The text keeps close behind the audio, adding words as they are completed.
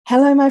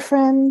Hello, my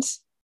friend.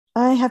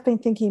 I have been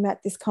thinking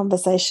about this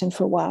conversation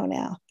for a while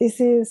now. This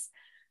is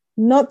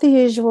not the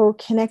usual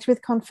connect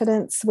with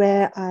confidence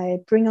where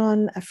I bring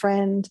on a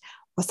friend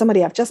or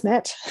somebody I've just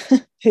met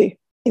who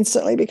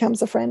instantly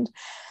becomes a friend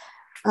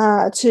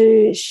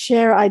to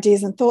share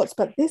ideas and thoughts.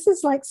 But this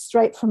is like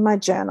straight from my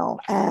journal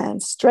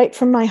and straight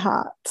from my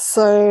heart.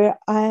 So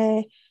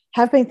I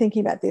have been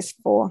thinking about this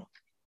for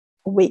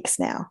weeks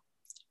now.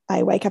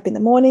 I wake up in the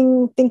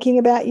morning thinking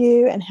about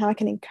you and how I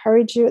can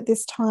encourage you at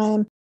this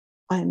time.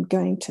 I'm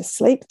going to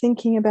sleep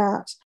thinking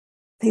about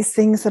these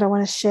things that I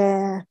want to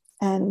share.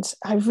 And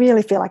I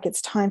really feel like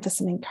it's time for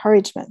some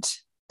encouragement.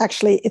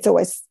 Actually, it's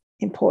always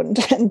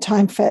important and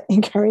time for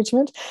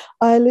encouragement.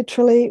 I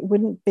literally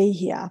wouldn't be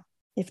here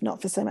if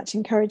not for so much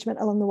encouragement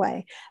along the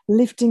way,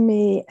 lifting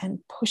me and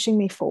pushing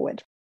me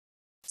forward.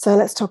 So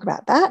let's talk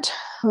about that.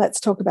 Let's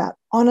talk about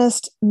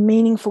honest,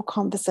 meaningful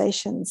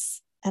conversations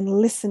and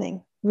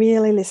listening,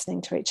 really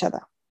listening to each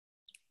other.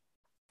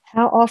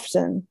 How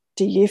often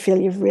do you feel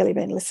you've really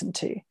been listened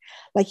to,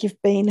 like you've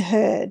been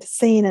heard,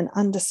 seen, and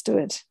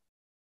understood?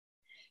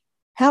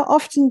 How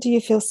often do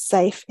you feel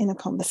safe in a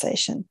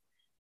conversation,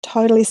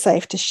 totally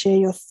safe to share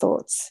your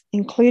thoughts,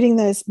 including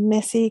those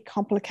messy,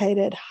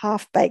 complicated,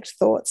 half-baked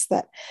thoughts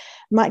that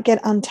might get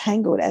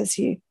untangled as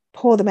you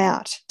pour them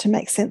out to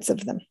make sense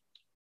of them?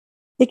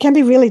 It can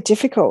be really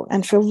difficult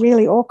and feel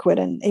really awkward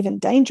and even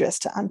dangerous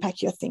to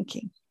unpack your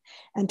thinking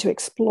and to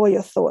explore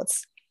your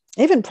thoughts,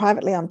 even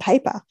privately on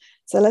paper.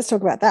 So let's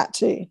talk about that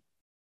too.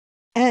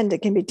 And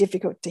it can be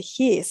difficult to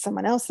hear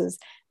someone else's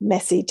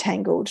messy,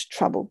 tangled,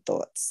 troubled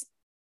thoughts.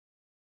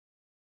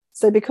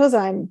 So because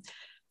I'm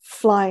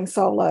flying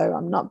solo,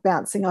 I'm not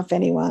bouncing off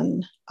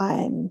anyone,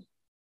 I'm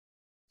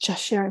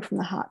just sharing from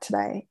the heart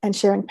today and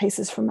sharing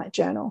pieces from my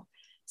journal.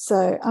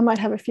 So I might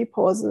have a few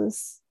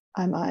pauses.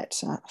 I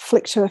might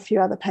flick to a few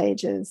other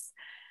pages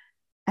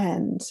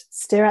and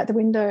stare out the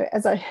window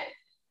as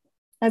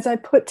I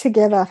put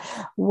together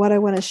what I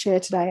want to share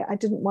today. I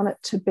didn't want it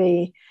to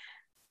be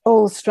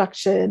all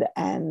structured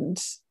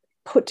and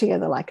put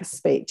together like a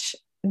speech.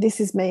 This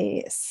is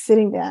me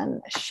sitting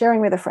down,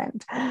 sharing with a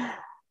friend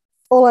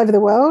all over the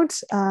world.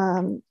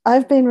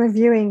 I've been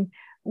reviewing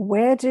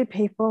where do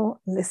people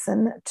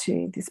listen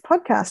to this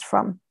podcast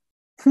from.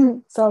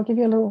 So I'll give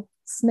you a little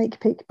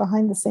sneak peek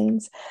behind the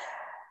scenes.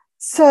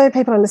 So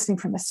people are listening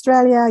from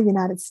Australia,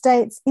 United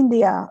States,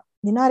 India,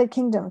 United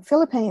Kingdom,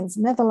 Philippines,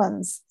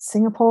 Netherlands,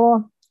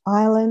 Singapore,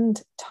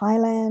 Ireland,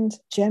 Thailand,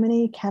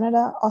 Germany,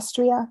 Canada,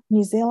 Austria,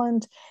 New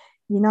Zealand,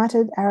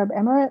 United Arab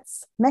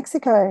Emirates,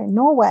 Mexico,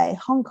 Norway,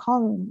 Hong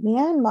Kong,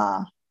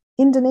 Myanmar,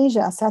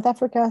 Indonesia, South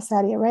Africa,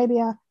 Saudi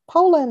Arabia,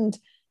 Poland,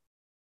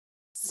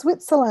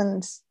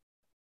 Switzerland,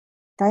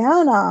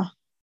 Guyana.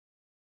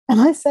 Am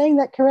I saying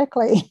that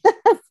correctly?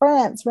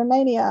 France,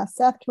 Romania,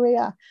 South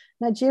Korea,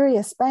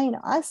 Nigeria, Spain,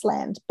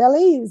 Iceland,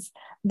 Belize,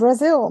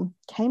 Brazil,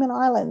 Cayman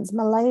Islands,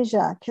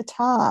 Malaysia,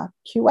 Qatar,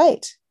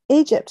 Kuwait,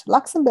 Egypt,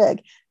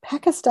 Luxembourg,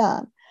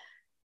 Pakistan,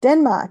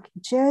 Denmark,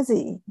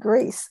 Jersey,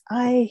 Greece.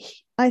 I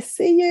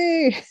see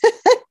you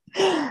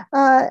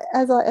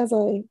as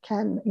I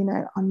can,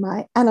 on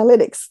my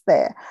analytics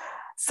there.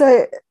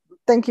 So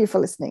thank you for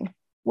listening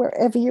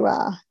wherever you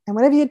are and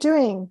whatever you're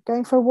doing,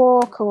 going for a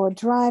walk or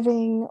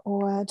driving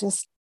or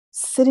just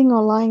sitting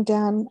or lying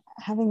down,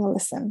 having a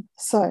listen.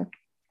 So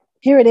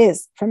here it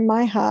is, from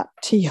my heart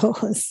to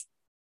yours.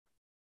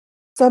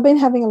 So I've been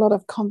having a lot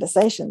of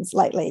conversations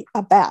lately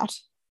about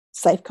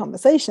safe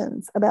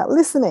conversations, about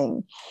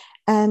listening.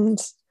 And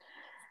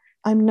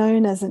I'm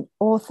known as an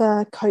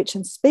author, coach,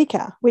 and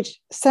speaker,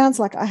 which sounds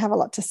like I have a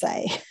lot to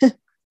say.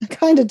 I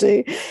kind of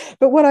do.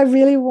 But what I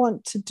really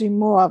want to do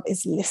more of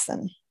is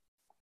listen.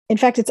 In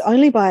fact, it's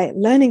only by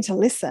learning to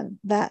listen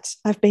that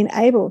I've been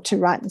able to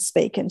write and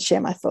speak and share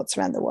my thoughts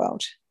around the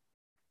world.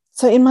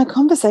 So in my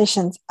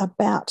conversations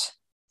about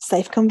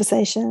safe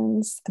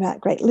conversations,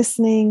 about great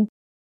listening,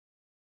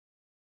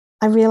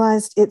 I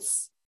realized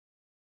it's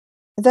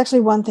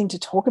actually one thing to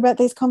talk about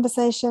these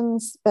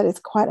conversations, but it's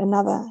quite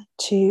another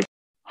to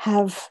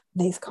have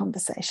these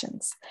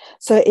conversations.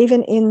 So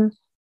even in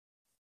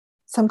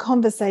some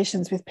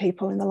conversations with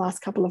people in the last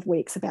couple of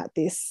weeks about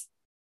this,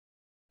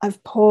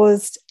 I've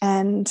paused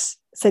and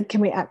said,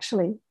 can we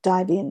actually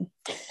dive in?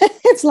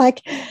 It's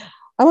like,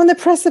 I'm on the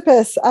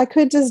precipice. I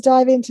could just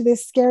dive into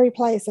this scary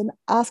place and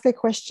ask a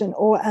question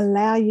or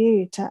allow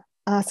you to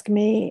ask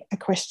me a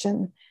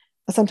question.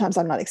 Sometimes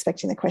I'm not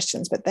expecting the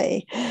questions, but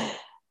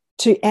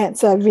to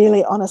answer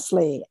really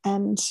honestly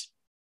and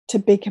to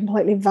be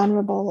completely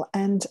vulnerable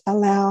and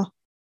allow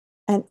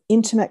an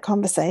intimate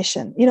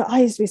conversation.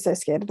 I used to be so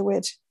scared of the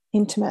word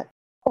intimate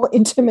or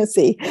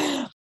intimacy,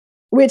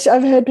 which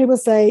I've heard people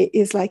say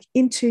is like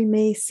into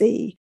me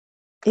see.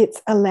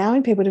 It's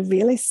allowing people to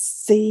really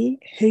see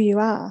who you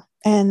are.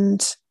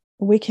 And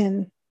we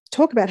can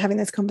talk about having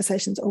those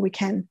conversations or we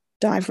can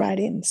dive right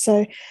in.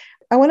 So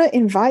I want to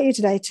invite you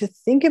today to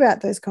think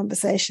about those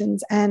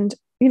conversations and,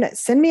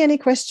 send me any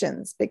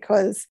questions,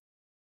 because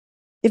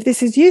if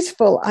this is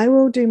useful, I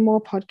will do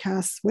more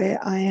podcasts where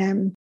I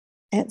am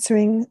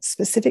answering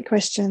specific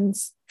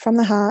questions from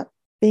the heart,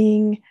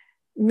 being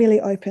really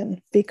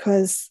open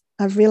because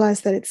I've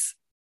realized that it's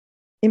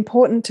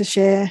important to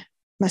share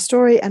my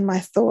story and my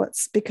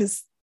thoughts,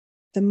 because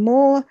the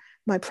more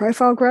my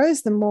profile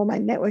grows, the more my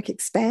network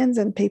expands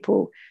and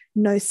people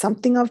know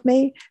something of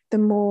me, the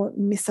more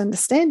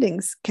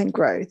misunderstandings can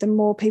grow, the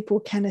more people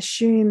can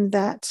assume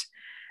that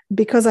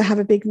because I have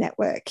a big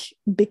network,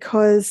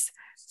 because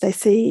they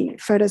see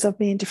photos of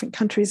me in different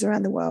countries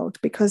around the world,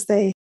 because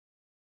they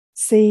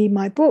see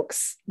my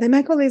books, they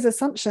make all these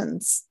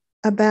assumptions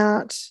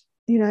about,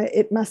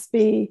 it must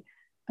be,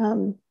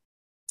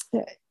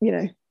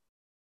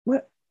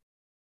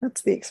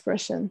 what's the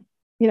expression?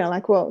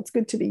 Like, well, it's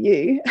good to be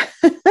you.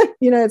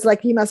 It's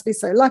like, you must be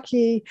so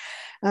lucky.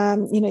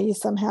 You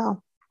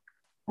somehow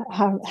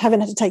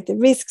haven't had to take the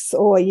risks,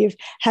 or you've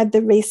had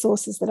the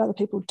resources that other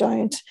people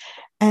don't.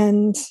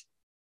 And,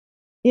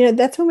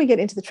 that's when we get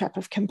into the trap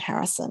of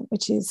comparison,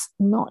 which is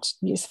not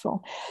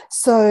useful.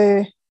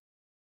 So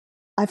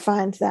I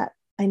find that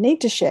I need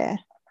to share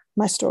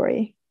my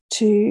story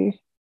to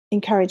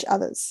encourage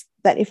others,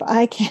 that if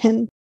I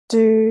can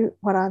do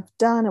what I've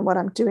done and what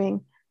I'm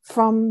doing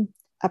from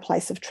a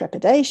place of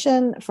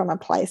trepidation, from a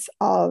place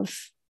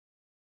of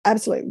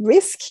absolute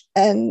risk,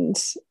 and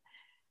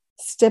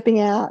stepping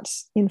out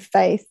in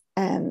faith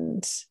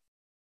and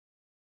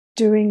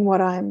doing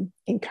what I'm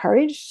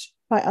encouraged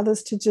by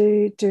others to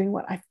do, doing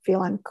what I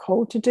feel I'm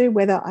called to do,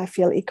 whether I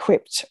feel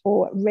equipped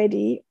or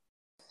ready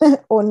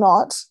or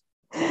not,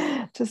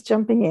 just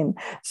jumping in.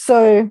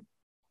 So,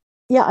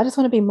 yeah, I just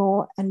want to be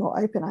more and more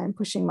open. I am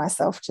pushing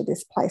myself to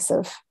this place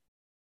of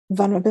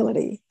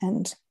vulnerability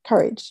and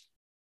courage.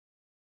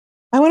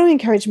 I want to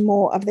encourage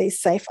more of these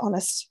safe,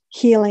 honest,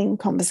 healing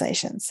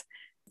conversations.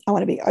 I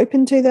want to be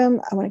open to them.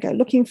 I want to go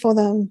looking for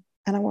them.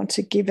 And I want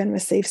to give and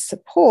receive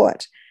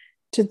support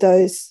to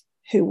those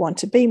who want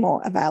to be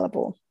more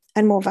available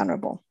and more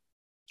vulnerable.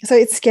 So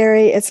it's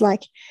scary. It's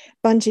like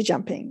bungee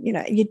jumping.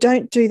 You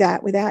don't do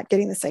that without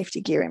getting the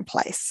safety gear in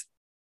place.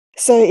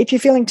 So if you're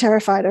feeling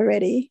terrified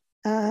already,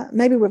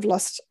 maybe we've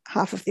lost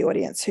half of the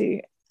audience who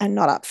are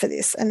not up for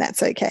this, and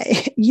that's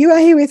okay. You are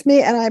here with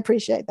me, and I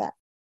appreciate that.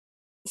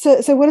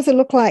 So what does it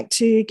look like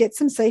to get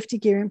some safety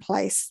gear in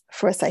place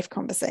for a safe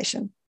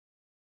conversation?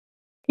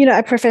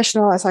 A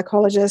professional, a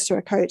psychologist or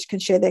a coach can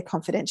share their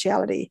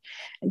confidentiality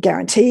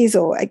guarantees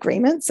or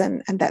agreements,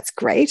 and that's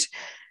great.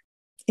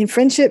 In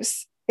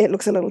friendships, it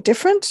looks a little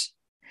different,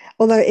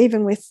 although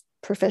even with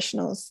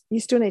professionals, you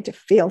still need to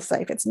feel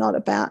safe. It's not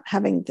about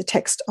having the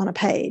text on a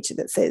page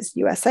that says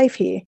you are safe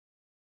here.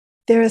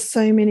 There are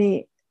so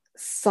many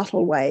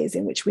subtle ways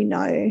in which we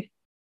know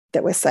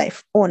that we're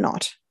safe or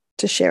not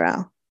to share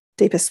our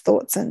deepest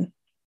thoughts and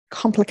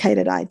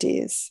complicated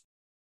ideas.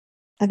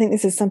 I think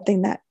this is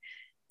something that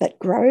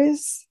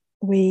grows.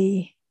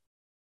 We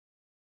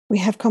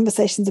have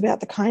conversations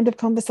about the kind of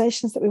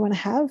conversations that we want to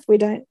have. We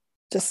don't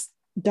just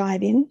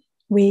dive in.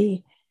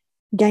 We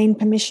gain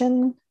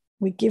permission.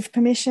 We give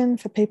permission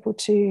for people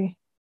to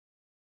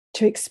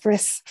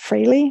express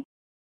freely.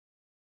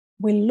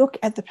 We look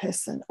at the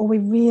person, or we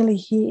really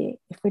hear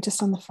if we're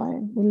just on the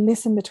phone. We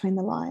listen between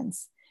the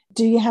lines.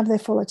 Do you have their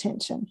full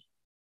attention?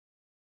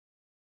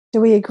 Do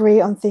we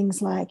agree on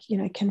things like,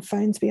 can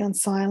phones be on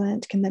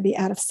silent? Can they be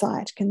out of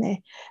sight? Can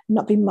they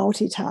not be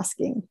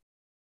multitasking?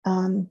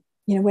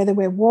 Whether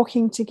we're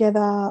walking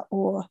together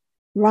or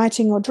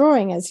writing or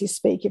drawing as you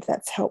speak, if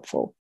that's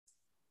helpful.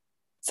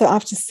 So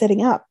after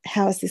setting up,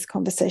 how is this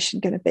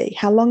conversation going to be?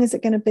 How long is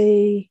it going to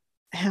be?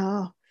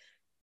 How,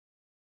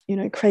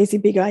 crazy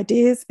big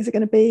ideas is it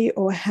going to be?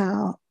 Or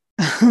how,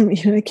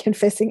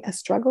 confessing a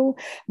struggle?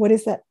 What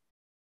is that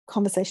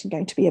conversation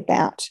going to be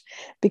about?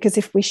 Because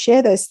if we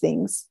share those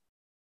things,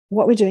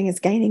 what we're doing is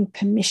gaining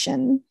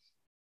permission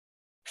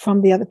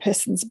from the other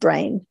person's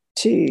brain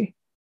to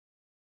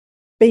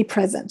be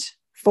present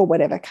for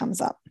whatever comes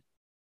up.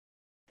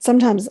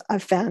 Sometimes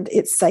I've found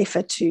it's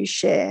safer to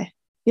share,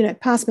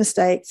 past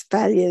mistakes,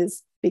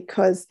 failures,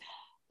 because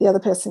the other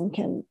person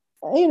can,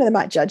 they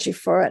might judge you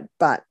for it,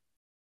 but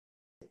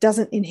it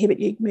doesn't inhibit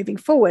you moving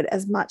forward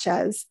as much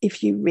as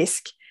if you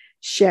risk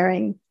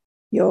sharing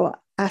your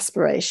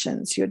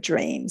aspirations, your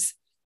dreams.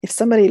 If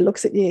somebody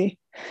looks at you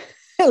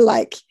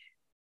like,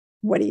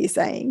 what are you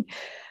saying?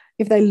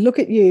 If they look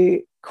at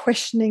you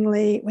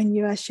questioningly when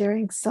you are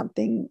sharing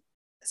something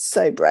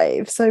so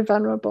brave, so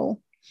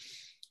vulnerable,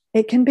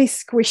 it can be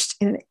squished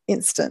in an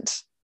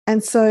instant.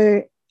 And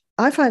so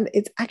I find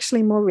it's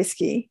actually more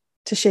risky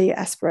to share your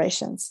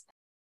aspirations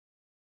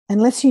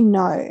unless you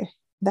know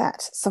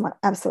that someone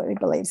absolutely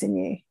believes in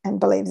you and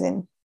believes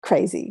in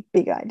crazy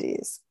big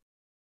ideas.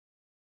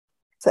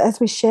 So as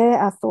we share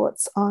our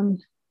thoughts on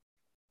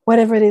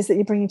whatever it is that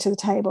you're bringing to the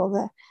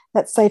table,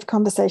 that safe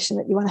conversation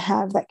that you want to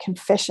have, that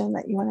confession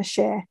that you want to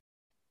share,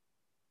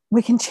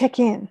 we can check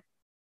in.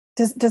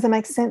 Does it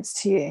make sense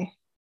to you?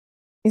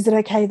 Is it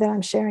okay that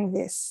I'm sharing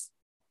this?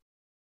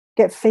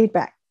 Get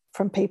feedback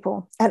from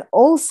people. And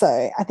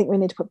also, I think we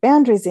need to put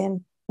boundaries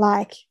in,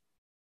 like,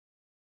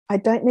 I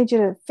don't need you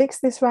to fix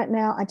this right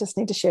now. I just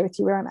need to share with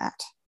you where I'm at.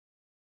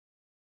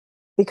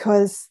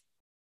 Because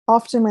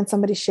often when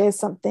somebody shares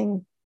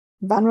something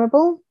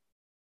vulnerable,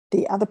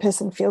 the other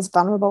person feels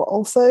vulnerable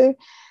also.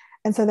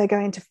 And so they're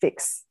going to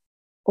fix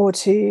or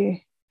to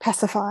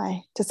pacify,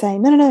 to say,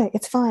 no,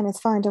 it's fine,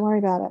 don't worry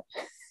about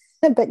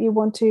it. But you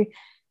want to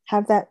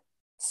have that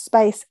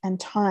space and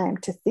time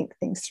to think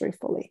things through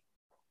fully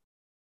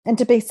and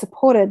to be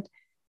supported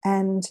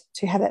and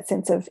to have that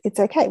sense of it's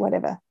okay,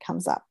 whatever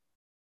comes up.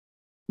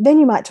 Then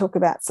you might talk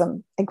about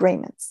some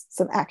agreements,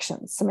 some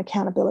actions, some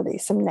accountability,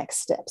 some next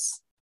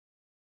steps.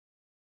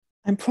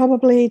 I'm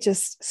probably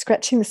just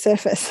scratching the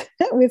surface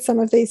with some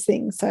of these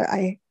things. So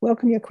I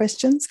welcome your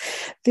questions.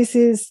 This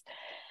is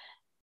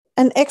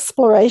an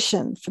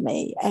exploration for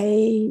me,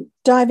 a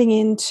diving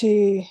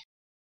into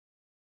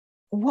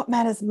what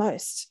matters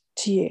most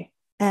to you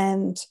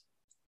and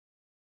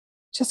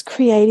just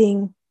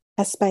creating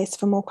a space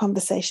for more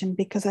conversation,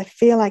 because I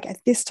feel like at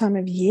this time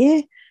of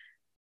year,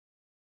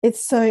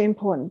 it's so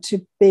important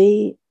to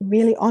be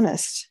really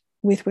honest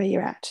with where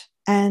you're at.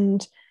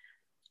 And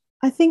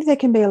I think there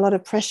can be a lot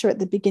of pressure at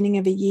the beginning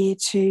of a year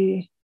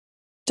to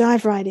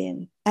dive right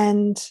in.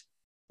 And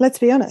let's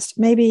be honest,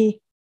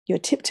 maybe you're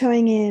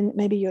tiptoeing in,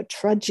 maybe you're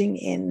trudging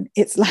in.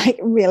 It's like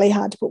really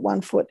hard to put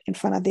one foot in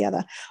front of the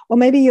other. Or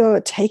maybe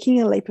you're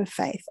taking a leap of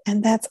faith,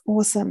 and that's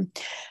awesome.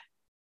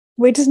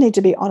 We just need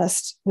to be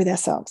honest with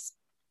ourselves.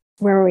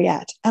 Where are we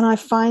at? And I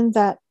find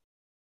that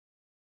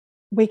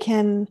we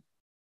can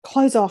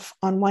close off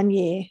on one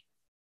year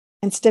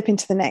and step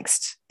into the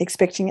next,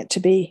 expecting it to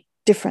be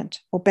different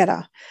or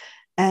better.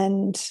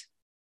 And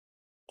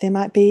there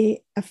might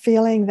be a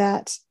feeling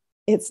that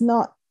it's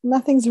not,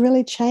 nothing's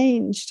really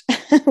changed.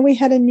 We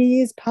had a New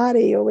Year's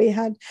party, or we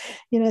had,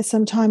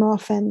 some time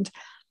off, and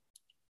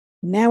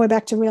now we're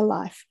back to real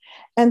life.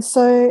 And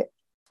so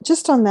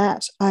just on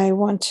that, I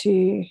want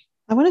to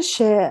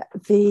share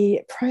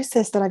the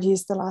process that I've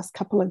used the last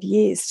couple of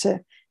years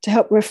to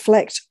help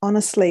reflect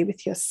honestly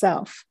with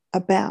yourself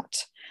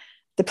about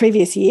the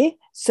previous year,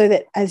 so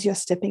that as you're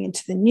stepping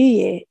into the new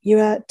year, you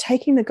are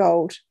taking the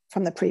gold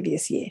from the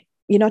previous year.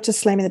 You're not just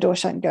slamming the door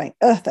shut and going,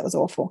 oh, that was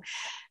awful,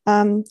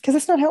 because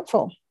it's not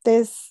helpful.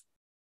 There's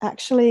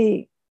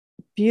actually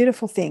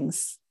beautiful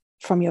things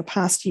from your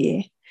past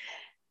year,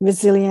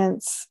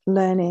 resilience,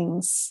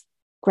 learnings,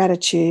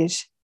 gratitude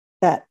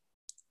that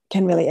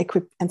can really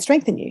equip and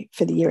strengthen you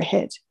for the year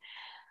ahead.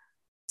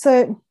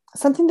 So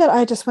something that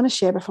I just want to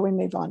share before we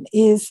move on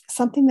is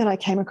something that I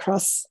came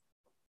across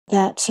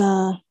that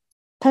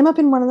came up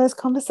in one of those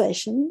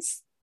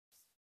conversations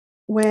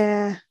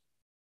where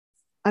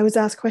I was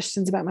asked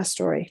questions about my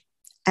story.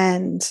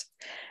 And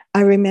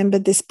I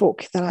remembered this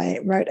book that I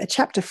wrote a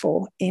chapter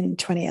for in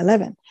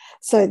 2011.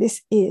 So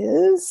this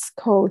is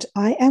called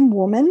I Am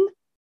Woman,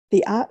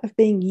 The Art of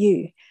Being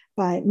You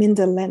by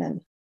Minda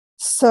Lennon.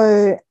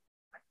 So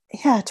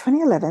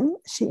 2011,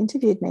 she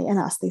interviewed me and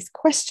asked these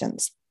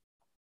questions.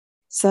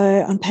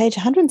 So on page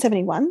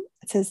 171,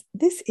 it says,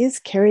 this is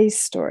Kerry's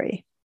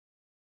story.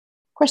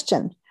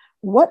 Question,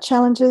 what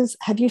challenges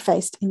have you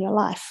faced in your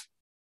life?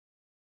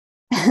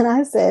 And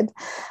I said,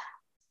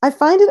 I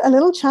find it a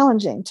little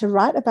challenging to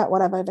write about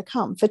what I've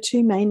overcome for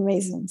two main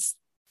reasons.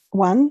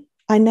 One,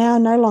 I now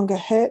no longer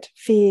hurt,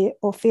 fear,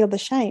 or feel the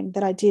shame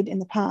that I did in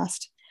the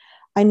past.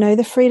 I know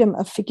the freedom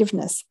of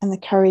forgiveness and the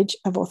courage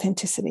of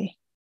authenticity.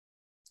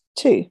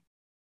 Two,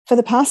 for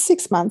the past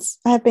 6 months,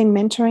 I have been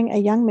mentoring a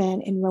young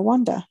man in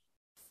Rwanda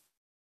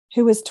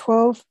who was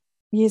 12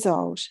 years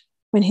old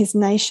when his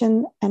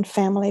nation and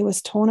family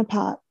was torn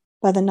apart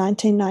by the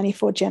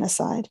 1994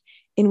 genocide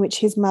in which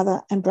his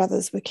mother and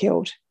brothers were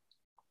killed.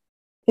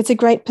 It's a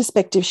great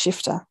perspective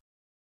shifter.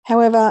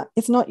 However,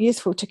 it's not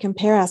useful to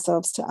compare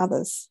ourselves to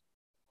others,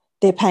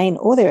 their pain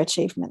or their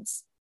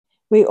achievements.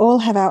 We all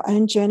have our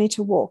own journey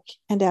to walk,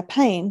 and our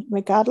pain,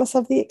 regardless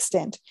of the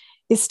extent,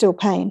 is still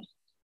pain.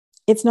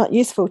 It's not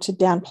useful to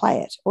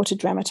downplay it or to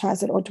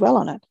dramatize it or dwell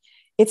on it.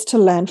 It's to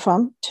learn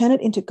from, turn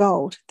it into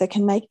gold that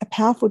can make a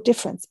powerful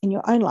difference in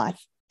your own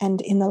life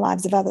and in the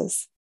lives of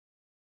others.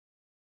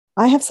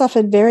 I have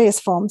suffered various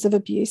forms of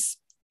abuse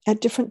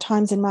at different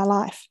times in my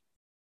life,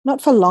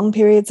 not for long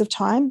periods of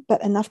time,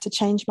 but enough to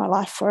change my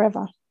life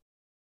forever.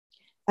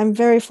 I'm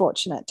very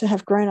fortunate to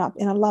have grown up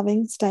in a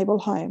loving, stable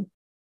home,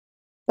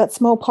 but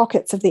small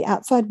pockets of the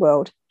outside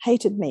world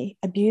hated me,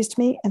 abused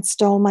me, and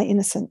stole my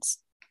innocence.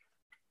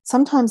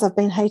 Sometimes I've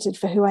been hated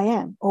for who I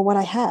am or what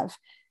I have,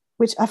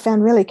 which I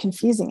found really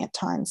confusing at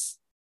times.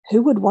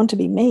 Who would want to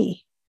be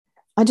me?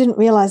 I didn't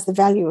realize the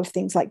value of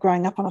things like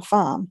growing up on a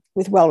farm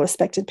with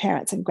well-respected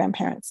parents and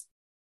grandparents.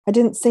 I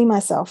didn't see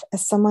myself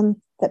as someone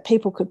that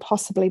people could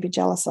possibly be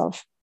jealous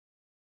of.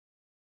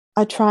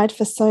 I tried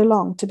for so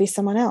long to be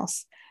someone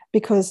else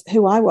because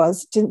who I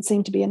was didn't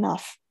seem to be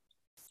enough.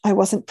 I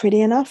wasn't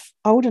pretty enough,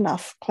 old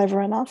enough,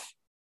 clever enough.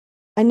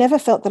 I never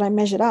felt that I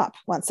measured up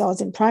once I was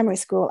in primary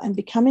school and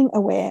becoming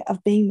aware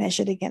of being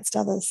measured against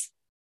others.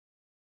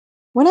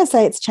 When I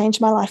say it's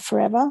changed my life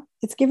forever,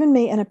 it's given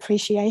me an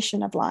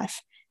appreciation of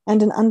life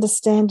and an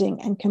understanding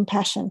and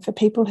compassion for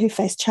people who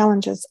face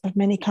challenges of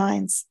many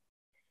kinds.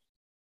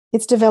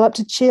 It's developed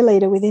a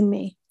cheerleader within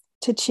me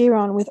to cheer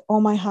on with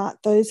all my heart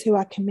those who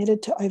are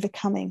committed to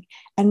overcoming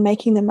and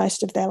making the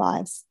most of their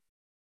lives.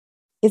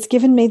 It's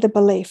given me the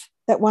belief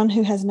that one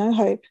who has no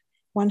hope,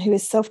 one who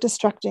is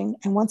self-destructing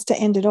and wants to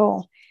end it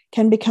all,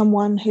 can become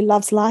one who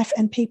loves life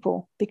and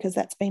people, because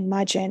that's been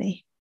my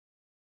journey.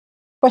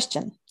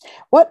 Question: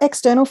 what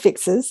external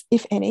fixes,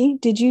 if any,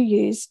 did you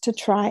use to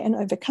try and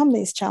overcome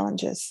these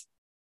challenges?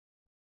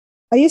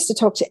 I used to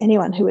talk to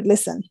anyone who would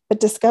listen, but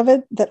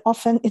discovered that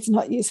often it's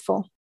not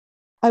useful.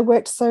 I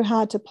worked so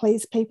hard to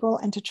please people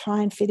and to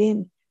try and fit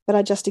in, but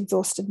I just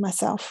exhausted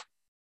myself.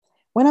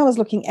 When I was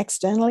looking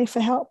externally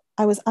for help,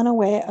 I was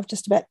unaware of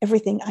just about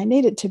everything I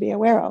needed to be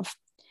aware of.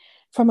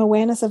 From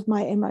awareness of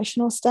my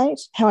emotional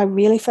state, how I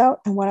really felt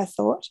and what I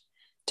thought,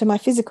 to my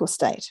physical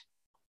state.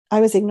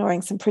 I was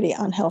ignoring some pretty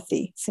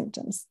unhealthy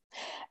symptoms,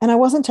 and I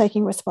wasn't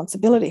taking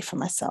responsibility for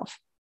myself.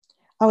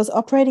 I was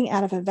operating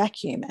out of a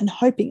vacuum and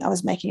hoping I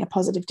was making a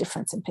positive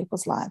difference in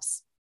people's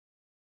lives.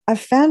 I've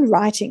found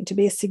writing to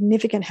be a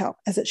significant help,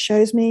 as it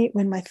shows me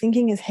when my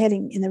thinking is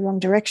heading in the wrong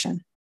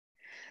direction.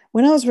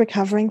 When I was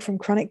recovering from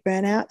chronic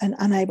burnout and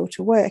unable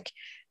to work,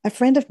 a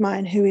friend of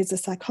mine who is a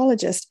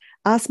psychologist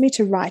asked me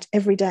to write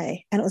every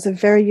day, and it was a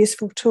very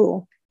useful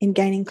tool in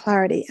gaining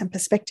clarity and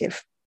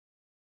perspective.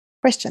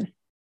 Question: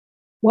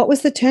 what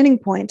was the turning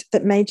point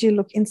that made you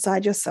look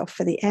inside yourself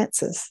for the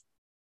answers?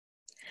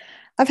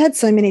 I've had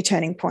so many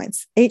turning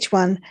points, each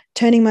one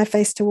turning my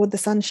face toward the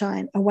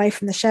sunshine, away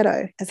from the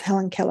shadow, as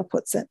Helen Keller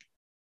puts it.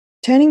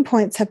 Turning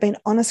points have been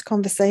honest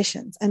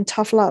conversations and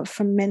tough love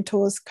from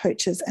mentors,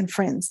 coaches, and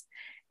friends,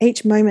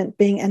 each moment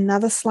being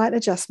another slight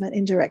adjustment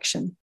in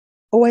direction,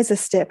 always a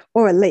step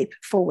or a leap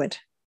forward.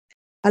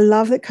 I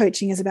love that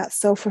coaching is about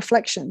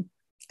self-reflection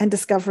and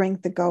discovering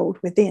the gold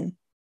within.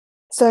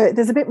 So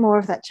there's a bit more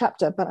of that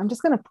chapter, but I'm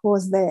just going to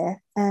pause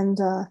there, and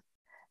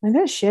I'm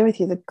going to share with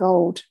you the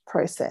gold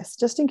process,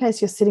 just in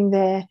case you're sitting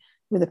there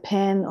with a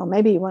pen, or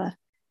maybe you want to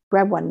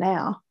grab one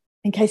now,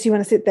 in case you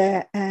want to sit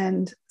there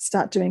and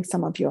start doing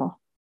some of your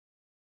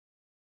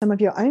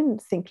own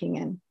thinking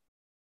and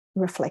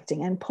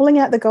reflecting and pulling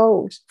out the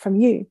gold from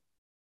you.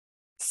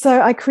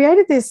 So I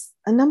created this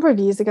a number of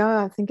years ago.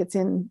 I think it's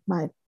in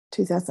my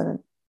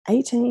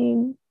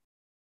 2018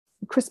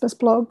 Christmas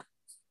blog.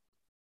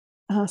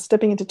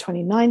 Stepping into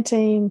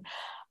 2019,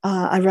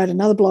 I wrote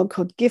another blog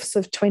called Gifts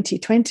of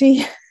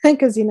 2020,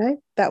 because,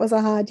 that was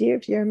a hard year,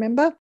 if you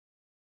remember.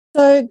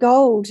 So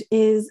GOLD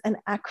is an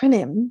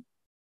acronym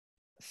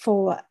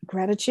for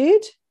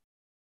gratitude,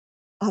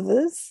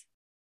 others,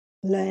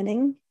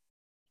 learning,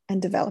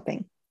 and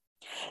developing.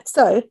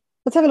 So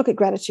let's have a look at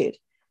gratitude.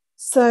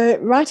 So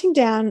writing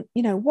down,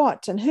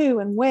 what and who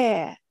and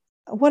where,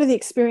 what are the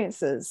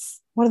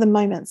experiences, what are the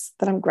moments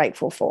that I'm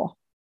grateful for?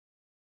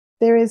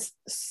 There is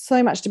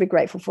so much to be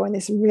grateful for, and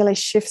this really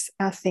shifts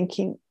our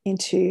thinking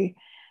into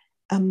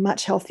a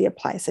much healthier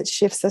place. It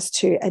shifts us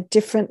to a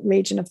different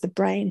region of the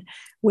brain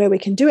where we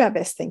can do our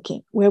best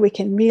thinking, where we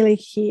can really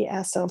hear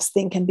ourselves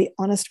think and be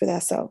honest with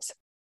ourselves.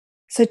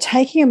 So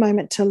taking a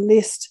moment to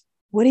list,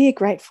 what are you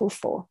grateful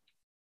for?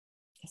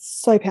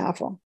 It's so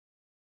powerful.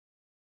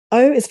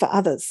 O is for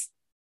others.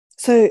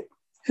 So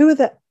who are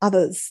the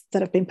others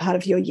that have been part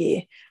of your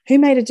year? Who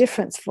made a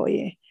difference for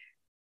you?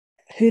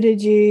 Who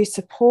did you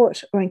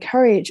support or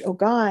encourage or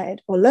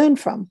guide or learn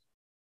from?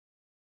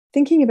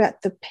 Thinking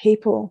about the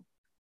people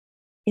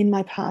in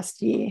my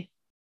past year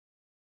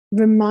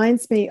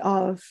reminds me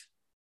of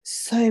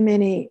so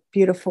many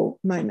beautiful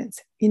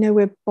moments.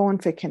 We're born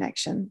for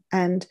connection,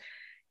 and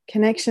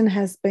connection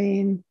has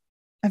been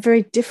a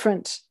very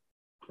different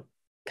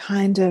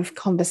kind of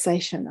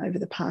conversation over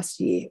the past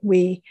year.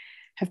 We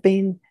have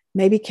been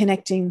maybe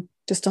connecting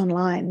just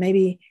online,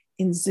 maybe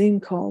in Zoom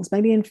calls,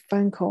 maybe in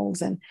phone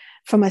calls. And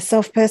for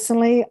myself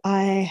personally,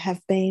 I have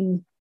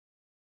been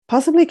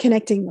possibly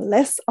connecting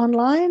less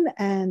online,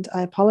 and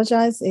I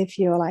apologize if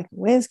you're like,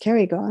 where's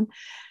Kerry gone?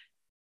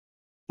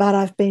 But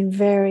I've been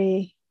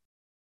very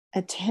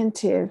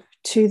attentive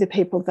to the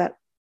people that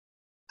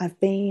I've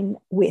been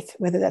with,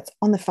 whether that's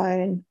on the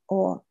phone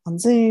or on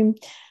Zoom,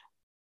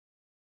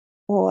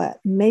 or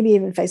maybe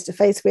even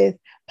face-to-face with,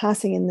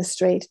 passing in the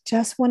street,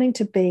 just wanting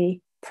to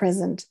be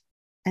present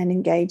and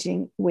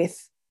engaging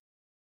with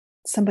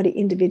somebody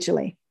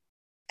individually.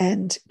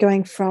 And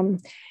going from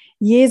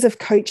years of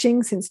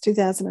coaching since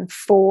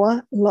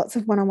 2004, lots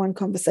of one-on-one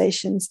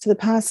conversations, to the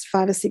past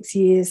 5 or 6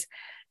 years,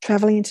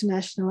 traveling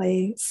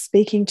internationally,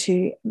 speaking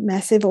to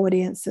massive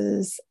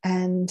audiences,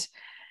 and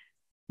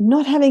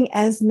not having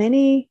as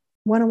many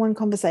one-on-one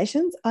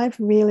conversations, I've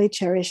really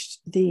cherished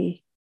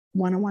the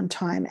one-on-one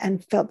time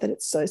and felt that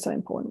it's so, so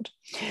important.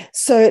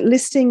 So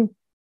listing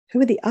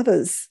who are the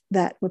others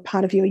that were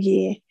part of your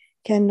year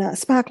can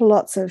spark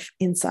lots of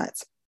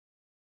insights.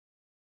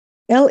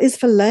 L is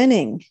for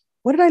learning.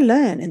 What did I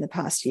learn in the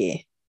past year?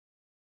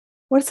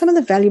 What are some of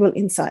the valuable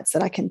insights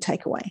that I can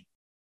take away?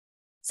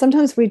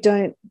 Sometimes we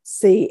don't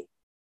see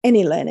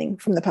any learning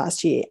from the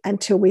past year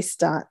until we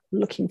start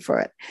looking for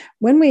it.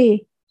 When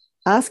we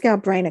ask our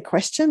brain a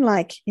question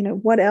like,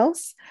 what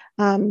else?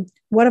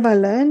 What have I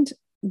learned?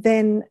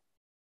 Then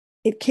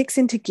it kicks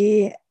into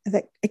gear,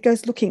 that it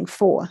goes looking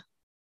for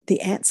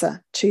the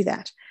answer to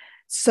that.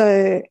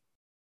 So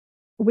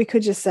we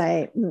could just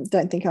say,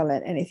 don't think I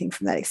learned anything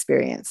from that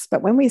experience.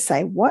 But when we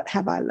say, what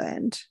have I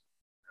learned?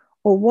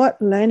 Or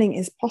what learning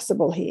is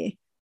possible here?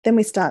 Then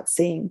we start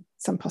seeing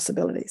some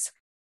possibilities.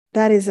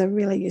 That is a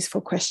really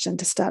useful question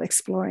to start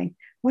exploring.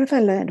 What have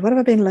I learned? What have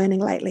I been learning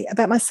lately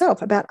about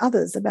myself, about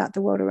others, about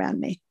the world around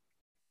me?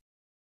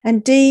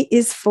 And D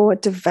is for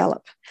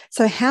develop.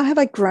 So how have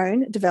I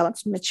grown,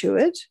 developed,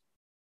 matured?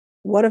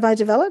 What have I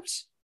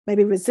developed?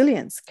 Maybe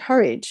resilience,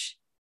 courage,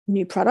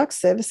 new products,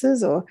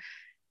 services, or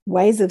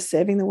ways of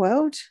serving the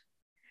world.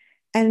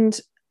 And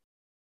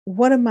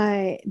what are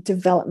my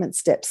development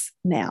steps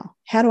now?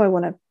 How do I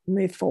want to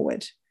move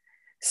forward?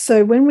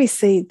 So when we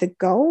see the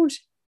gold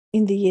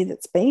in the year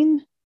that's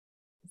been,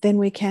 then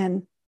we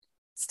can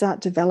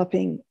start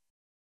developing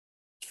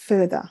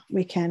further.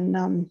 We can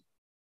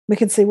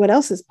see what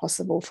else is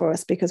possible for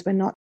us, because we're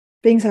not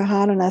being so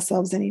hard on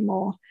ourselves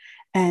anymore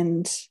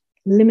and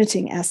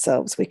limiting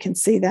ourselves. We can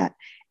see that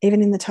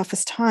even in the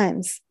toughest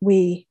times,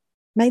 we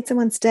made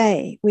someone's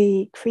day,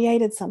 we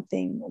created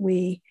something,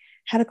 we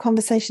had a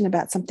conversation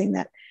about something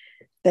that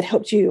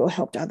helped you or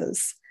helped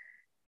others.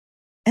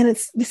 And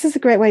this is a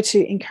great way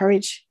to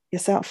encourage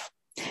yourself.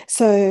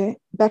 So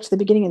back to the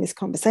beginning of this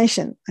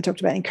conversation, I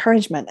talked about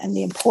encouragement and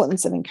the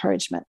importance of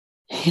encouragement.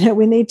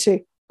 We need to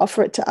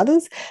offer it to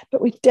others,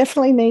 but we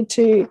definitely need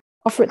to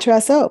offer it to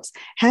ourselves.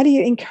 How do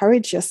you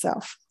encourage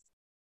yourself?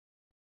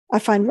 I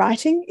find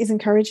writing is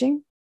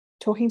encouraging,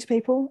 talking to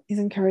people is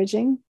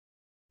encouraging,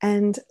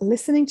 and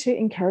listening to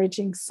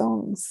encouraging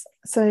songs.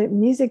 So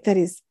music that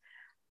is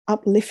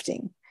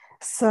uplifting.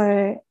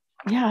 So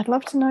yeah, I'd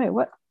love to know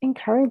what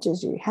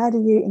encourages you. How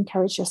do you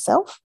encourage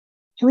yourself?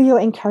 Who are your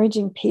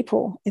encouraging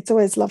people? It's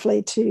always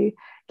lovely to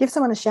give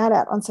someone a shout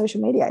out on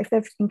social media if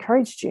they've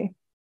encouraged you.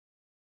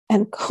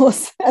 And of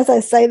course, as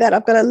I say that,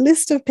 I've got a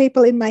list of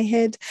people in my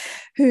head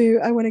who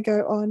I want to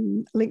go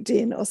on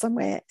LinkedIn or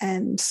somewhere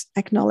and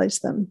acknowledge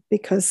them,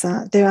 because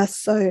there are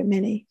so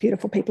many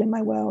beautiful people in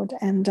my world.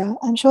 And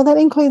I'm sure that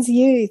includes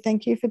you.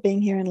 Thank you for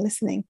being here and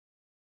listening.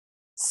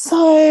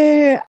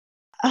 So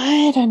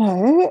I don't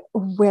know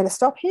where to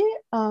stop here.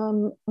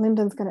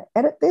 Lyndon's going to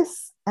edit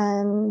this,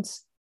 and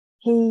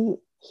he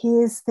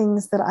hears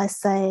things that I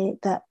say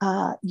that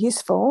are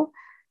useful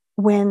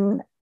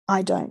when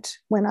I don't,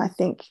 when I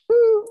think,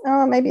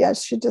 maybe I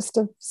should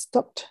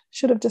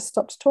have just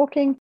stopped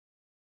talking.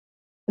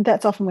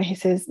 That's often where he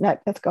says, no,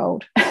 that's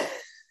gold.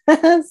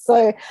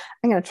 So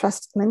I'm going to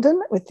trust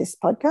Lyndon with this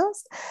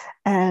podcast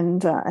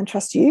and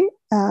trust you,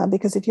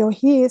 because if you're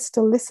here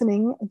still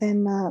listening,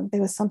 then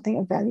there was something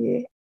of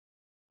value.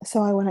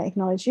 So I want to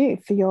acknowledge you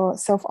for your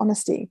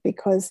self-honesty,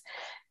 because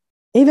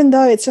even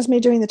though it's just me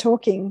doing the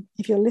talking,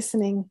 if you're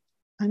listening,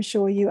 I'm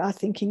sure you are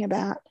thinking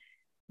about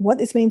what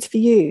this means for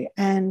you,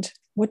 and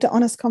what do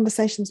honest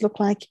conversations look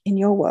like in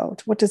your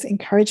world? What does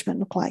encouragement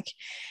look like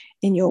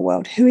in your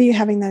world? Who are you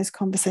having those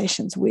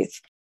conversations with?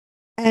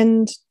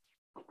 And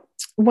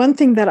one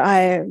thing that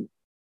I'm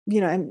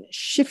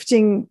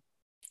shifting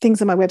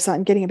things on my website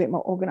and getting a bit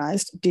more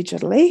organized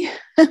digitally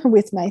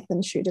with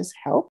Nathan Shooter's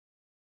help,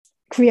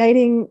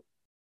 creating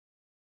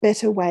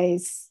better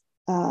ways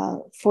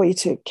for you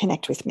to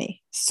connect with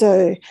me.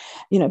 So,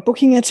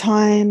 booking a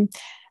time,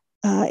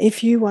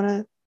 if you want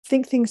to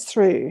think things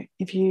through,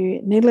 if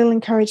you need a little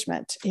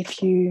encouragement,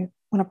 if you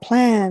want to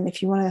plan,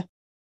 if you want to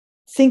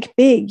think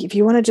big, if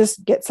you want to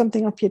just get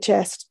something off your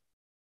chest,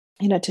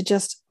 to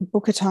just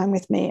book a time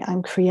with me.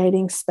 I'm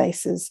creating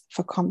spaces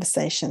for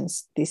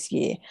conversations this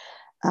year.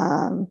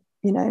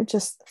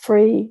 Just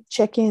free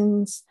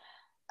check-ins,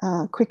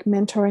 quick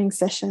mentoring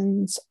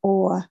sessions,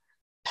 or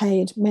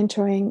paid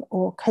mentoring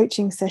or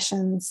coaching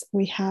sessions.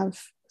 We have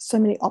so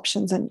many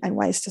options and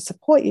ways to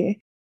support you.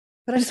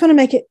 But I just want to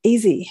make it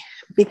easy,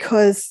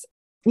 because,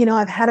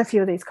 I've had a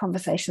few of these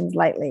conversations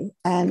lately,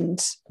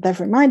 and they've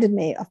reminded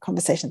me of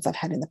conversations I've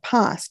had in the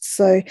past.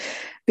 So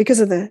because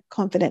of the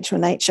confidential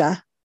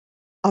nature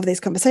of these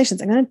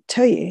conversations, I'm going to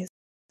tell you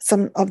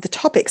some of the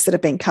topics that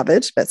have been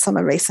covered, but some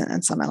are recent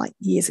and some are like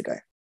years ago.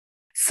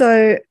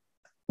 So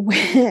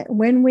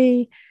when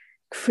we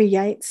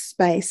create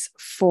space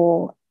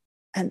for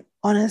an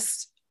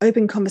honest,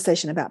 open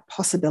conversation about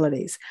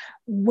possibilities,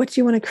 what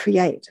do you want to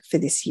create for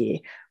this year?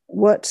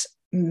 What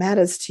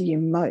matters to you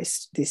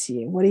most this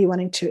year? What are you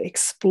wanting to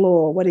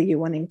explore? What are you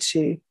wanting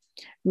to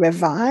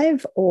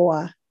revive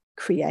or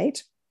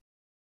create?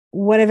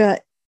 Whatever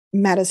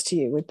matters to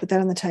you, we put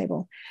that on the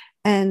table.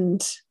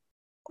 And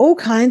all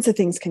kinds of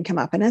things can come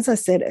up. And as I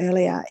said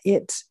earlier,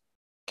 it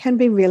can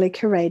be really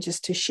courageous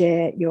to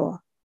share your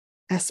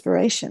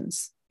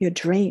aspirations, your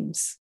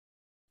dreams.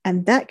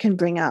 And that can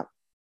bring up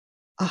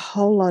a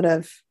whole lot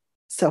of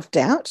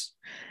self-doubt.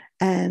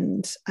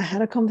 And I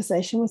had a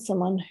conversation with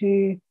someone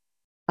who,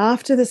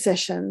 after the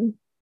session,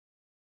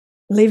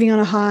 leaving on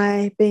a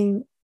high,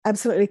 being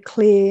absolutely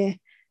clear,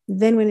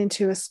 then went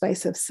into a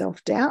space of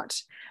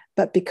self-doubt.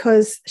 But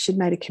because she'd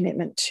made a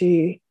commitment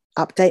to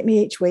update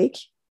me each week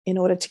in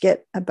order to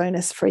get a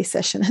bonus free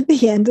session at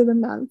the end of the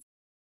month,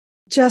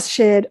 just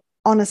shared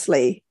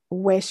honestly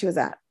where she was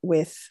at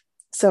with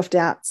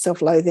self-doubt,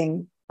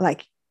 self-loathing,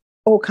 like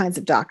all kinds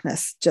of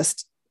darkness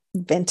just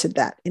vented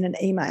that in an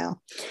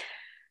email.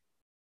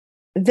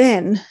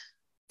 Then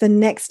the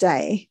next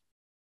day,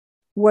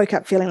 woke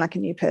up feeling like a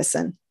new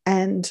person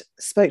and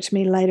spoke to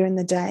me later in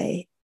the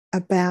day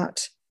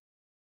about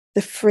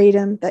the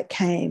freedom that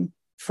came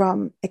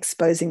from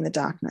exposing the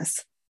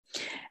darkness.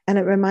 And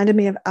it reminded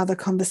me of other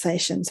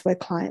conversations where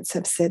clients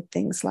have said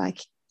things like,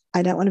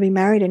 I don't want to be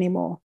married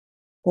anymore,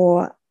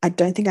 or I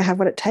don't think I have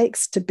what it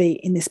takes to be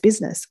in this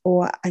business,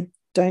 or I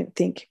don't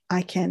think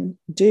I can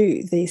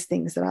do these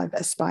things that I've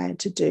aspired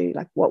to do.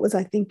 Like, what was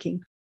I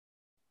thinking?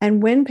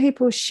 And when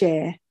people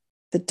share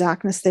the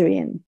darkness they're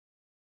in,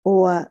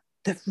 or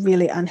the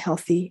really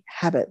unhealthy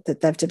habit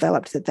that they've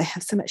developed that they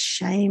have so much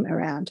shame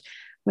around,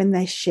 when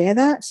they share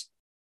that,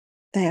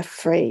 they are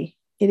free.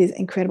 It is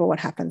incredible what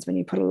happens when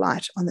you put a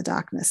light on the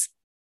darkness.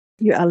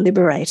 You are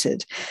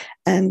liberated.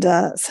 And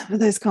some of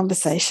those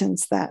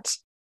conversations that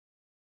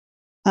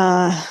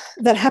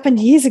happened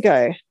years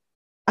ago,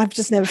 I've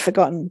just never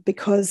forgotten,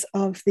 because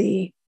of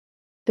the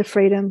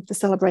freedom, the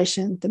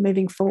celebration, the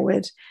moving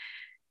forward.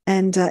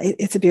 And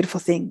it's a beautiful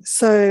thing.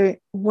 So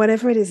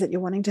whatever it is that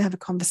you're wanting to have a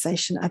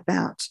conversation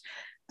about,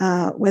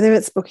 whether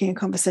it's booking a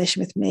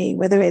conversation with me,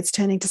 whether it's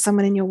turning to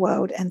someone in your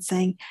world and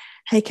saying,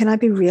 hey, can I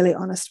be really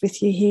honest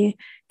with you here?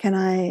 Can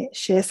I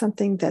share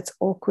something that's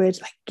awkward?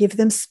 Like, give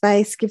them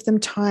space, give them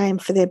time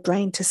for their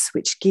brain to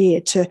switch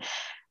gear, to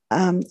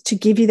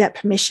give you that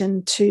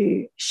permission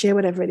to share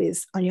whatever it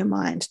is on your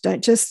mind.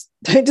 Don't just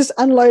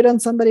unload on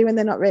somebody when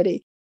they're not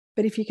ready.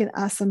 But if you can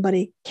ask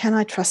somebody, can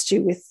I trust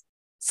you with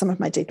some of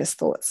my deepest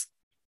thoughts?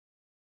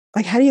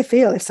 Like, how do you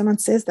feel if someone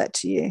says that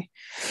to you?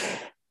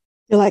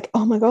 You're like,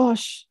 oh my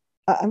gosh,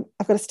 I've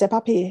got to step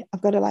up here.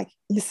 I've got to like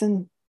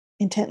listen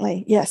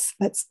intently. Yes,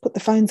 let's put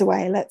the phones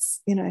away.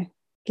 Let's,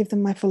 give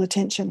them my full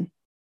attention.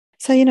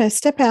 So,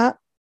 step out,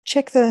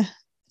 check the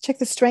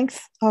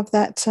strength of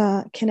that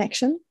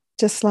connection.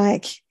 Just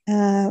like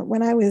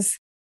when I was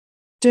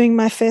doing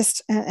my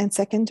first and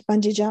second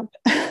bungee jump,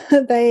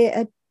 they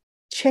are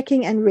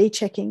checking and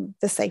rechecking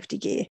the safety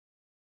gear.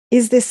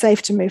 Is this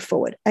safe to move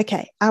forward?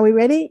 Okay, are we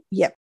ready?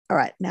 Yep. All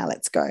right, now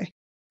let's go.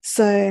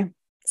 So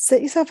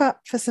set yourself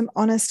up for some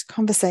honest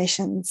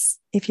conversations.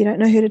 If you don't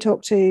know who to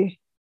talk to,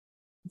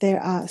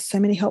 there are so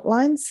many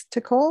helplines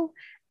to call.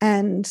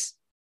 And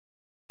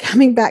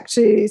coming back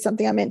to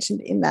something I mentioned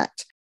in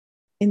that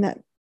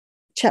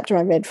chapter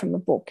I read from the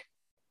book,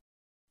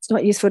 it's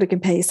not useful to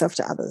compare yourself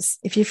to others.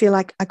 If you feel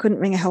like I couldn't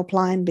ring a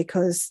helpline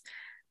because,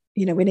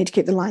 we need to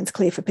keep the lines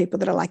clear for people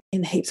that are like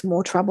in heaps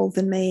more trouble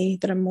than me,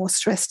 that are more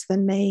stressed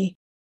than me,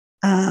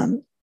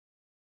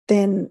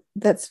 then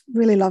that's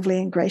really lovely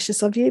and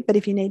gracious of you. But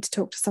if you need to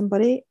talk to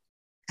somebody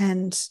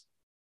and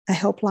a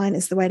helpline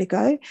is the way to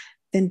go,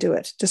 then do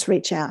it. Just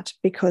reach out,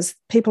 because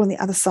people on the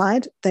other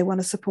side, they want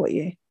to support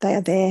you. They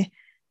are there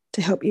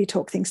to help you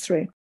talk things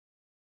through.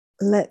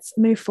 Let's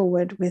move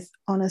forward with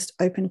honest,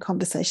 open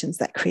conversations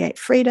that create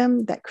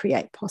freedom, that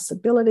create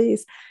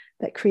possibilities,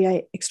 that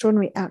create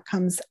extraordinary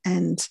outcomes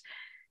and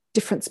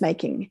difference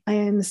making. I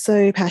am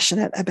so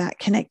passionate about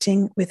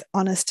connecting with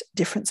honest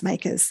difference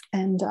makers,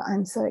 and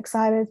I'm so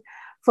excited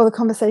for the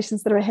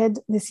conversations that are ahead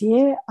this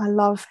year. I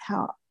love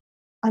how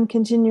I'm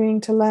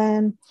continuing to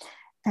learn,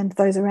 and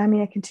those around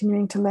me are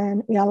continuing to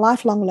learn. We are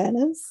lifelong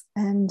learners,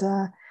 and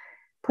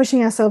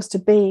pushing ourselves to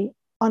be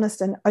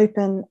honest and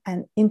open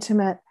and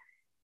intimate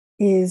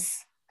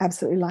is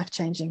absolutely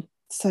life-changing.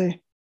 So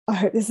I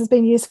hope this has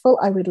been useful.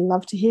 I would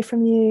love to hear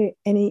from you.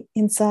 Any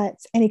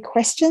insights, any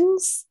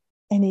questions,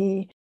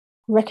 any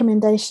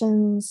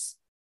recommendations,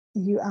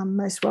 you are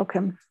most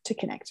welcome to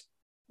connect.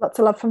 Lots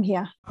of love from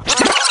here.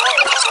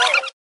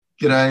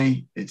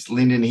 G'day, it's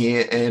Lyndon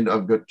here, and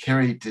I've got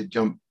Kerry to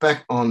jump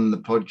back on the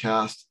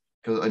podcast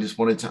because I just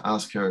wanted to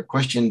ask her a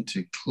question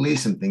to clear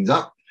some things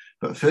up.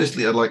 But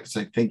firstly, I'd like to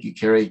say thank you,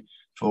 Kerry,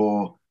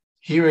 for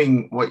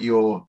hearing what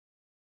your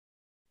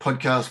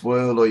podcast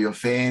world or your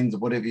fans, or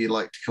whatever you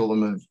like to call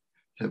them,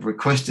 have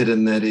requested,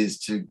 and that is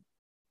to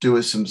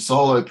do some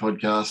solo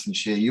podcasts and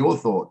share your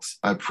thoughts.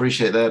 I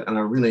appreciate that, and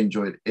I really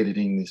enjoyed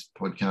editing this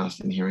podcast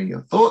and hearing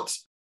your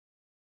thoughts.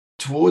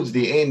 Towards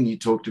the end, you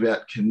talked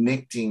about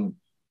connecting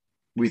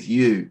with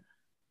you.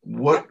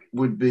 What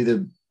would be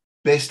the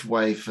best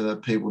way for the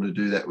people to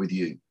do that with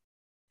you?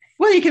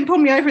 Well, you can pull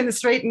me over in the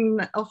street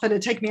and offer to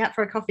take me out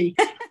for a coffee.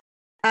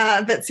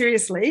 But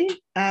seriously,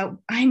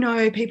 I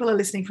know people are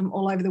listening from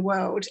all over the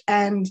world,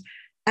 and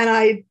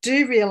I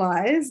do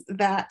realise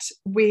that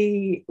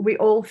we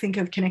all think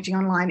of connecting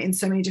online in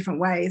so many different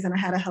ways. And I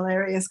had a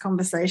hilarious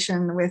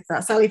conversation with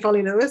Sally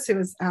Foley-Lewis, who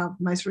was our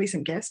most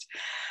recent guest,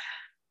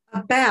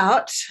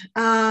 about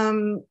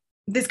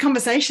this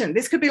conversation.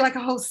 This could be like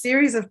a whole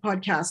series of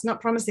podcasts, not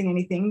promising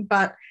anything,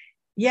 but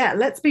yeah,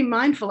 let's be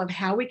mindful of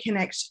how we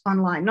connect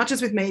online, not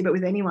just with me, but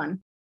with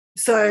anyone.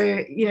 So,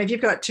 if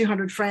you've got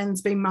 200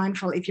 friends, be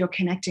mindful if you're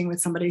connecting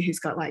with somebody who's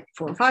got like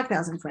 4,000 or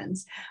 5,000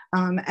 friends,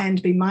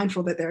 and be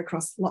mindful that they're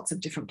across lots of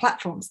different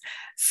platforms.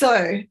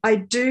 So I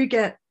do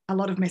get a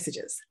lot of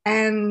messages,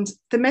 and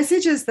the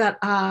messages that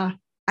are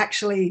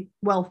actually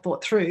well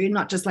thought through,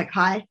 not just like,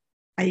 hi,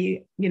 are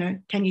you,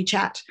 can you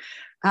chat?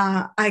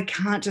 I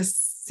can't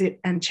just sit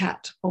and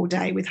chat all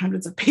day with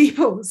hundreds of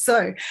people.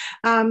 So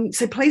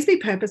please be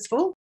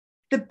purposeful.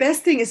 The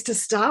best thing is to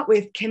start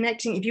with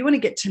connecting. If you want to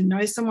get to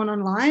know someone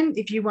online,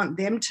 if you want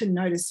them to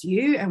notice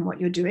you and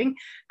what you're doing,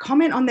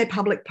 comment on their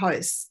public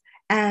posts,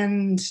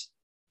 and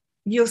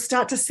you'll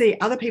start to see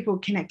other people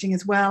connecting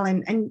as well,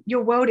 and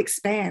your world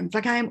expands.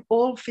 Like, I am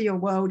all for your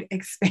world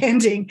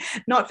expanding,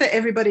 not for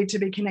everybody to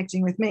be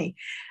connecting with me.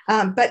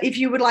 But if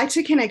you would like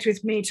to connect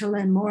with me to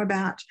learn more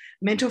about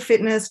mental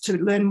fitness, to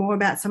learn more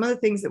about some of the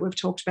things that we've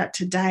talked about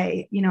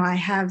today, I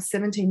have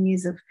 17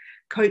 years of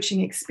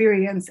coaching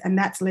experience, and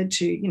that's led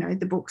to,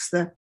 the books,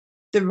 the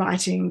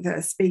writing,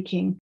 the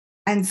speaking.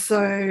 And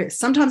so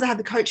sometimes I have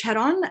the coach hat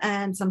on,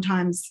 and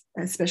sometimes,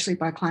 especially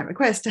by client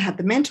request, to have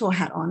the mentor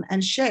hat on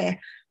and share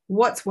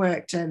what's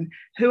worked and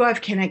who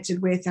I've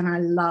connected with. And I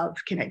love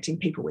connecting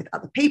people with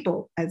other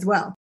people as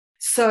well.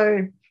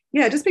 So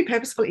just be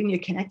purposeful in your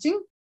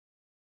connecting,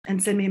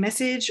 and send me a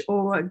message,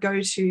 or go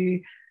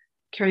to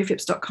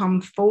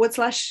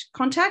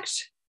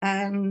kerryphipps.com/contact,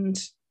 and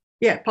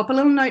pop a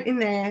little note in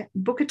there,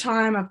 book a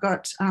time. I've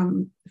got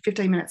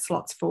 15-minute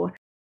slots for,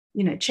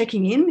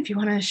 checking in. If you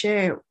want to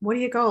share, what are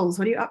your goals?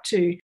 What are you up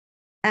to?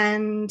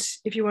 And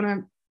if you want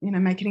to,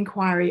 make an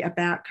inquiry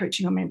about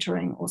coaching or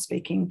mentoring or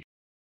speaking,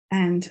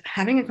 and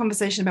having a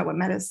conversation about what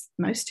matters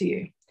most to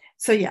you.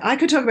 So I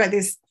could talk about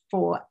this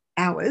for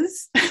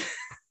hours.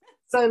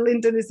 So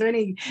Lyndon, is there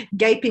any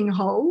gaping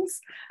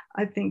holes?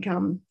 I think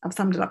I've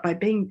summed it up by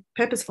being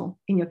purposeful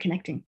in your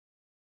connecting.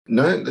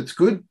 No, that's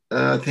good.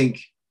 I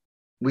think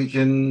we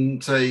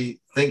can say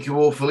thank you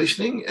all for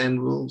listening,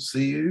 and we'll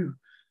see you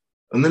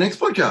on the next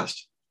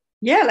podcast.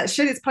 Yeah, let's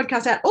share this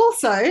podcast out.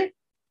 Also,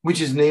 which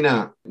is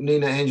Nina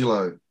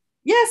Angelo.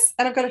 Yes,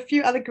 and I've got a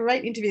few other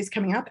great interviews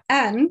coming up,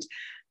 and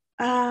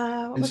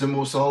some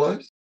more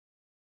solos?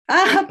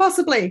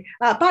 Possibly,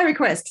 by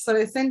request.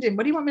 So send in,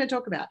 what do you want me to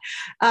talk about?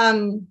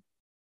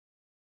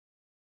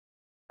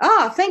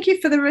 Thank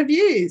you for the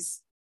reviews.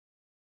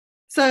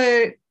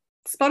 So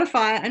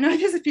Spotify, I know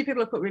there's a few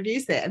people who put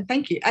reviews there, and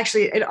thank you.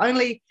 Actually,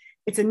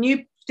 it's a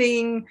new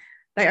thing.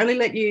 They only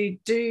let you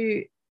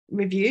do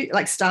review,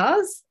 like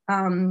stars.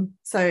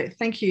 So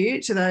thank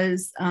you to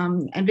those.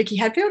 And Vicky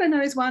Hadfield, I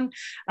know, is one.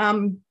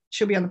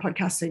 She'll be on the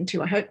podcast soon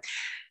too, I hope.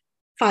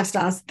 5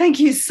 stars. Thank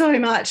you so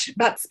much.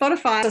 But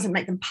Spotify doesn't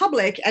make them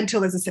public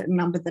until there's a certain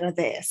number that are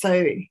there.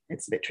 So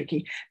it's a bit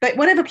tricky. But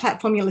whatever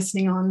platform you're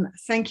listening on,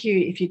 thank you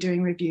if you're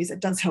doing reviews. It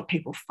does help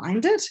people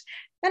find it.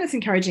 And it's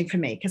encouraging for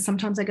me, because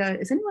sometimes I go,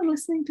 is anyone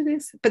listening to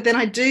this? But then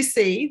I do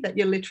see that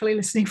you're literally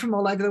listening from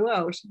all over the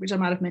world, which I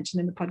might have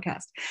mentioned in the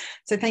podcast.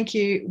 So thank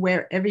you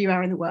wherever you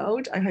are in the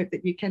world. I hope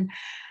that you can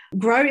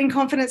grow in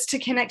confidence to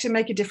connect and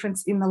make a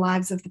difference in the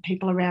lives of the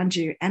people around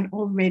you. And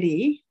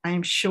already, I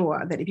am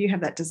sure that if you have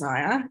that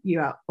desire,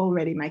 you are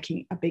already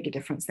making a bigger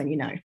difference than you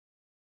know.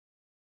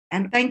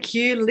 And thank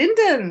you,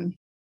 Lyndon.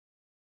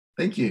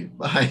 Thank you.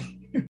 Bye.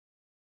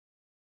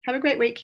 Have a great week.